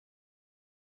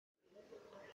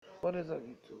What is up,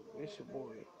 YouTube? It's your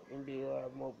boy, NBA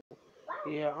Live Mobile.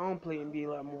 Yeah, I don't play NBA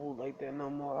Live Mobile like that no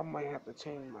more. I might have to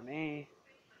change my name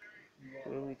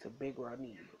really to Big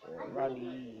Rodney or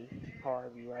Rodney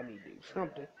Harvey, Rodney D,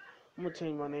 something. I'm gonna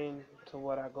change my name to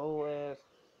what I go as,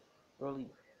 really,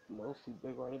 mostly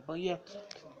Big Rodney. But yeah,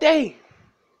 today,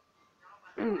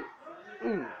 mm,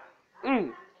 mm,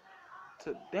 mm,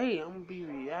 today I'm gonna be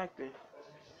reacting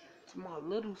to my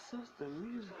little sister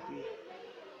musically.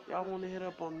 Y'all wanna hit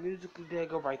up on musically, there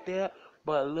go right there.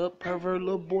 But little pervert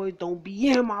little boys don't be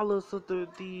in my little sister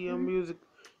DM music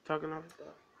talking off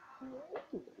stuff.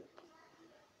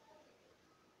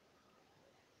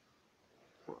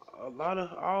 A lot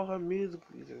of all her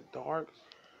musicals is dark,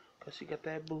 cause she got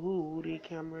that booty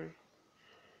camera.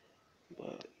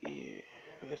 But yeah,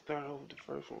 let's start off with the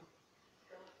first one.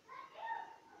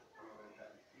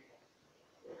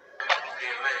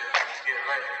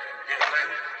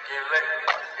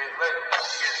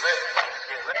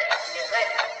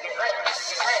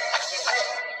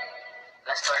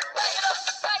 Let's start. Back it up,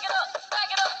 back it up, back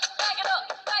it up, back it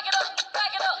up, back it up,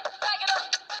 back it up, back it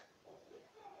up.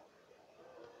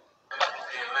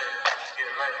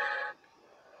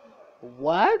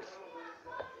 What?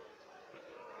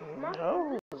 Mom,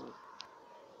 No,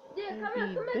 yeah, you come be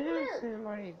here, come here, come here. dancing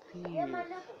like Yeah, my this.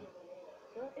 knuckle.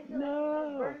 If you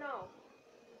No. burn off.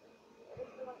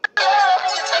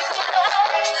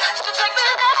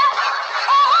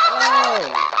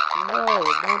 Oh, no,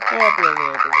 don't throw up your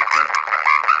leg like that.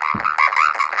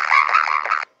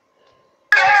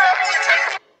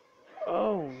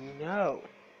 Oh no.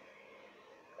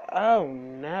 Oh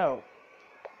no.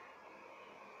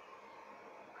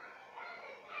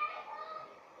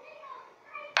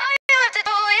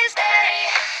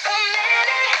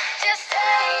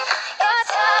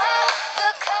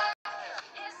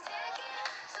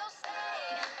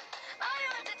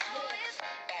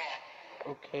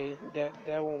 Okay,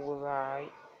 that one was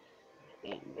alright.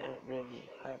 Ain't not really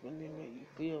happening that you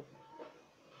feel.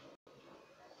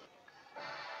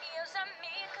 Eu já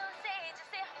me cansei de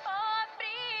ser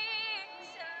pobre.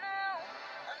 Senão,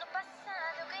 ano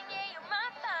passado eu ganhei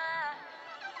uma pá.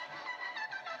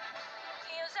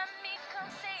 Eu já me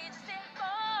cansei de ser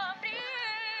pobre.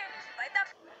 Vai dar.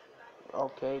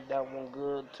 Okay, that one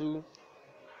good too.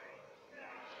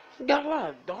 You got a lot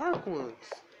of dark ones.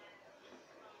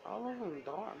 All of them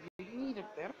dark. You need a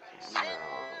better camera.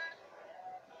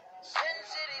 Sin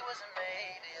City wasn't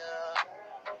made, yeah.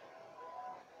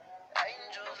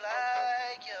 Angels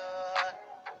like you.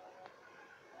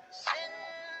 Sin,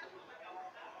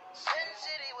 Sin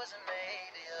City wasn't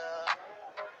made, yeah.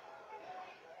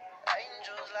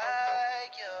 Angels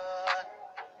like you.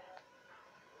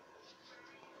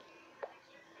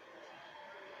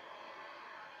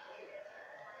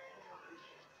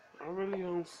 I really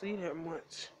don't see that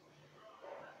much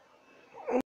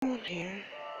on here.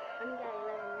 I only got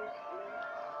 11 minutes.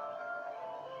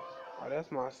 Oh,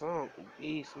 that's my song.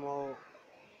 Beast mode.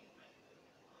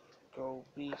 Go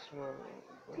beast mode.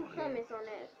 But 2 comments on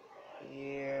that.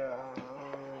 yeah,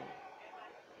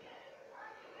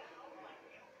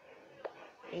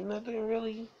 ain't nothing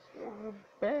really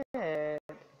bad.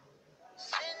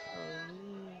 Sin,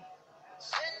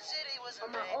 Sin City wasn't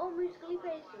On my made. old musically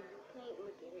page, you can't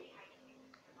look at it.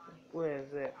 Where is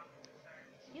that?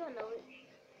 You don't know it.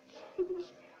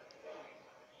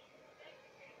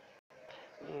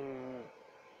 Mm,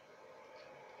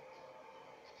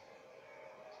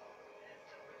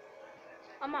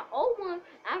 On my old one,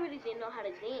 I really didn't know how to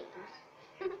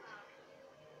dance.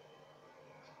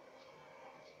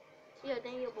 Yeah,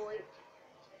 Daniel boy.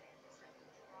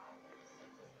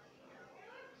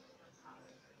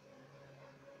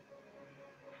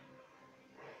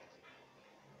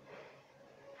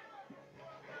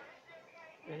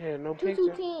 it had no 2 2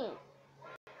 picture. 10.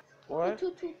 What?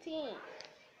 2 2 10.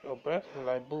 Your breath was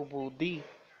like Boo Boo D.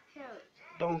 Hell,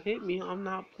 Don't hit me. I'm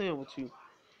not playing with you.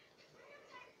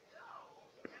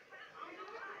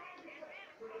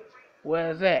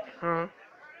 Where's that? Huh?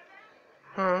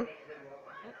 Huh?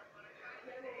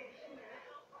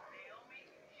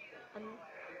 no,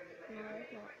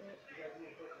 that's not it.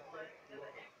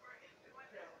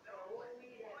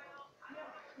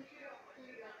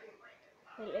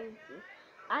 Wait, let me see.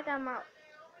 I got my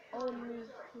old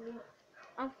musically.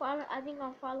 I'm following. I think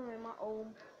I'm following my old.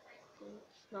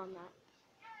 No, I'm not.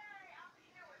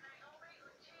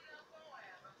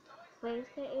 Wait, is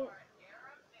that it?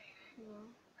 No.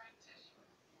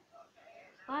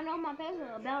 I know my paper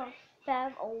about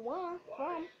 501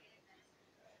 from.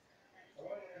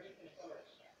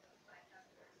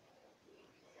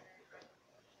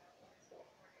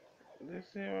 This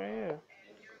it right here.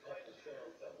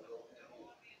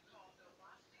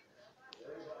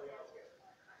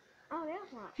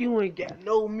 You ain't got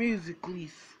no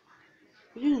musicals.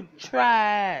 You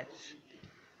trash.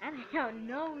 I don't have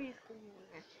no musical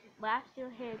man. But I still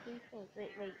had 3 cents.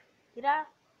 Wait. Did I?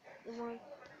 It was.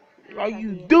 Oh, Yes, I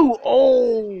you did. do.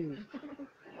 Oh.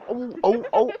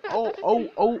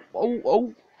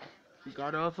 Oh. We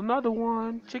got us another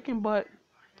one. Chicken butt.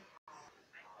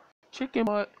 Chicken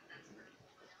butt.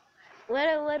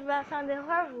 What about something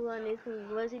horrible on this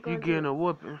one? What's he You gonna getting do? a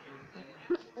whooping.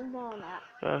 Come on now.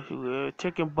 Yes, you is.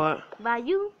 Chicken butt. By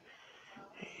you?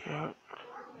 Yeah.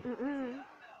 Mm-mm.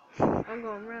 I'm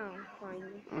going round for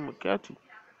you. I'm gonna catch you.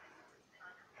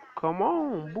 Come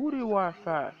on. Booty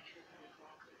Wi-Fi.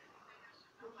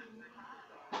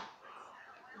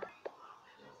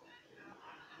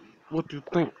 What you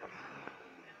think?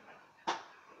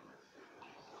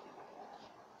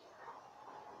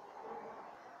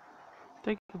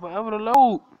 Take forever to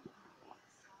load.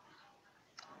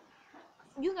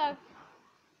 You got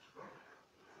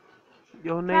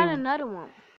Your try name. another one.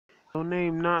 Your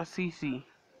name not CC.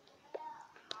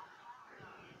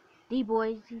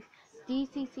 D-boys,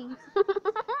 DCC.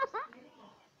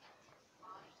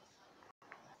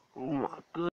 Oh my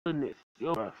goodness.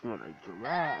 Your ass smell like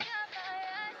giraffe.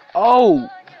 Oh.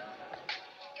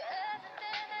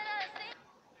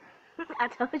 I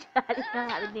told you I didn't know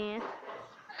how to dance.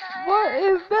 What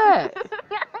is that?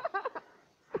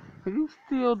 You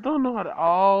still don't know how to.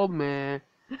 Oh man.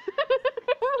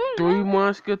 Three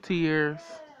Musketeers.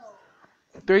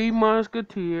 Three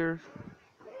Musketeers.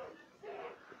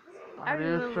 I I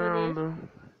didn't remember this. found them.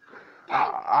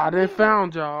 I didn't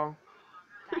found y'all.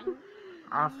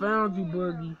 I found you,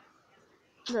 Boogie.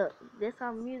 Look, this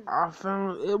our music. I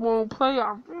found it won't play.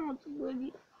 I found you,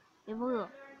 Boogie. It will.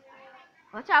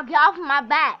 Watch out, get off my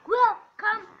back. Will,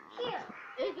 come here.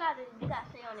 You gotta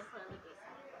stay on it for a little bit.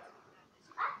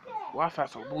 Wi-Fi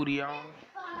so booty, y'all.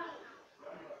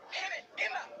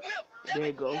 There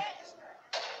you go.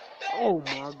 Oh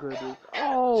my goodness.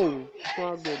 Oh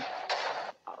my goodness.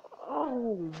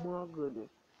 Oh my goodness.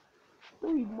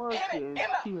 Three Musketeers.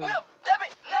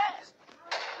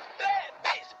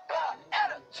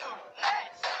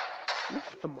 Look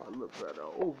at my look at her.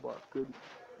 Oh my goodness.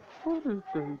 What is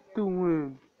they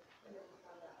doing?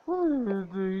 What is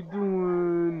they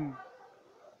doing?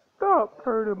 Stop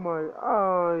hurting my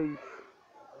eyes.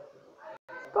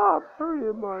 Stop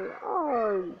hurting my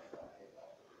eyes.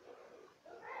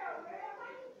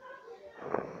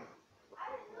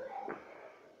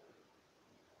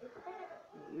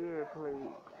 Yeah, please.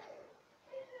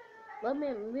 Let me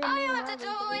All you have to do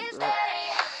is stay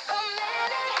a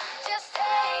minute, just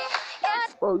stay.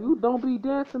 Bro, you don't be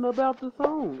dancing about the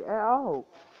song at all.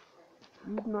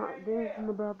 You not dancing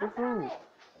about the song.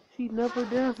 She never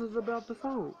dances about the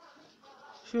song.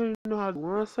 She don't even know how to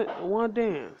do one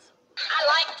dance. I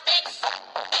like this.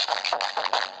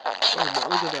 Oh my,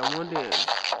 look at that one dance.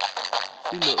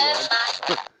 She look like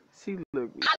she look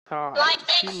retarded. Like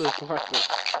She this. look like a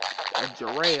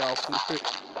giraffe.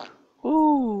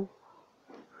 Ooh.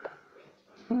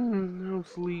 I'm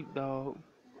sleep, dog.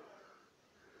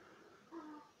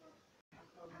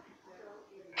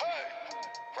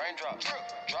 Raindrops,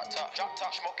 drop top,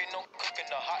 smoking, no cooking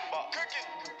the hot pot.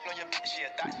 On your bitch, yeah,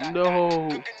 that. No.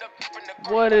 Cooking up from the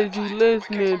crock What is pot. you We came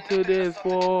listening from to nothing to this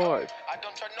something. for? I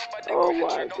don't trust nobody, Oh grab my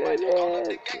shit, nobody. Call up the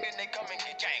goodness. gang and they come and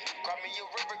get gang. Cry me a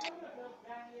river,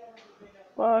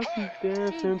 Why she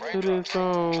dancing to this raindrops,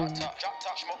 song? drop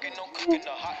top, smoking, no cooking the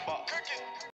hot pot.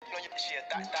 On your bitch, yeah,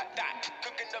 that.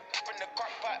 Cooking up from the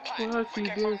crock pot. Why We she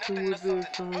came from dancing nothing to with this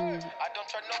something. song? I don't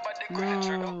trust nobody, grab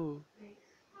shit. No.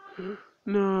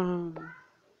 No.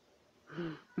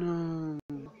 No.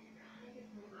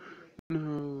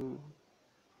 No.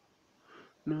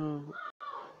 No.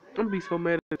 I'm gonna be so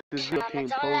mad at this video Mama can't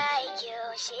don't post like you,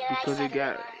 she likes because it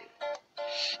got everyone.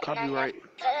 And I copyright.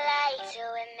 never lied to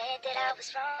admit that I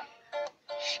was wrong.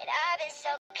 And I've been so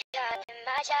caught up in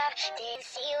my job, didn't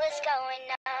see what's going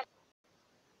on.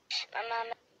 My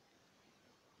mama.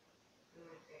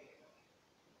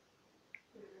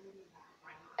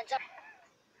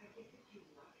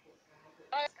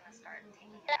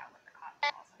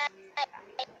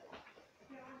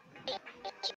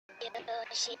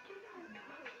 She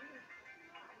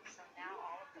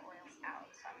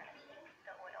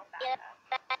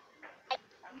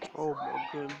Oh my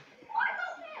goodness.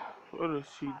 What is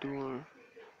she doing?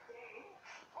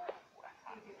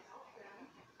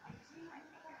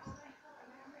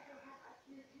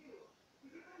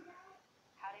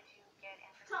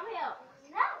 Come here.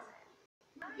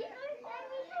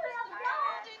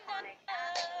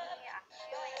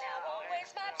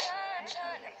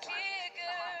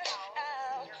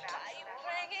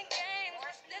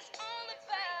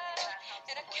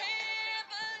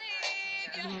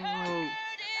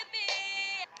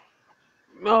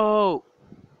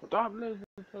 Stop listening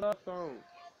to love songs.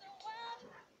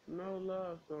 No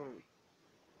love songs.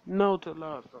 No to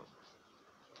love songs.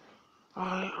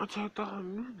 Alright, I'll check out her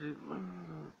music.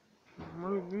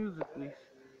 More music, please.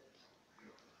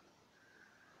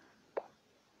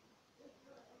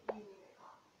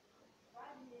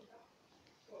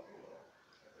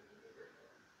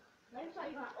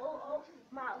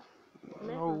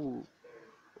 No.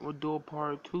 We'll do a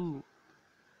part 2.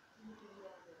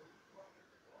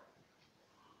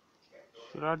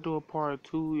 Should I do a part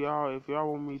 2, y'all? If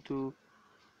y'all want me to,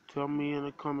 tell me in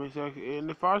the comment section. And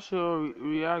if I should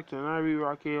react to Naive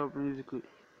Raquel musically,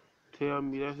 tell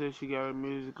me. That's if she got it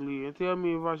musically. And tell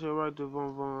me if I should write to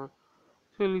Von Von,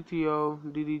 Silly T.O.,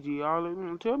 DDG, all of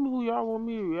them. Tell me who y'all want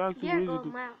me to react to Here goes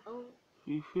musically. my old.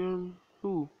 You feel me?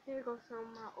 Who? Here goes some of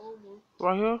my old moves.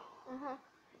 Right here?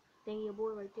 Then your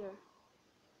boy right there.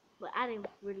 But I didn't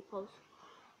really post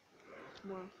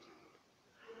more.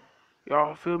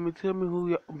 Y'all feel me? Tell me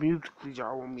who musically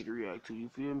y'all want me to react to. You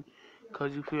feel me?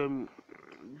 Cause you feel me?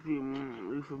 You feel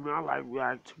me? You feel me? I like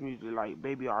react to music like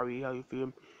Baby Ariel. You feel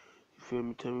me? You feel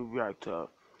me? Tell me react to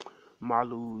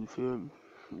Malu. You feel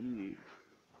me?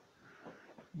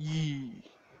 Yeah.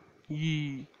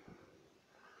 Yeah.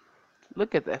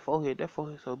 Look at that forehead. That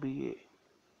forehead so big.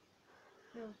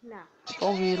 No, it's not.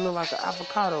 Forehead look like an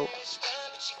avocado.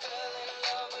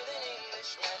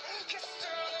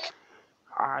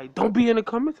 Alright, don't be in the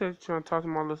comments section trying to talk to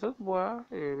my little sister, boy.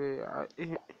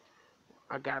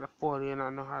 I got a 40 and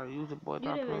I know how to use it, boy.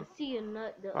 You didn't even see a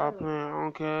nut the Stop other playing. I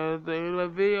don't care.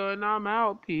 The video and I'm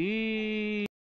out. Peace.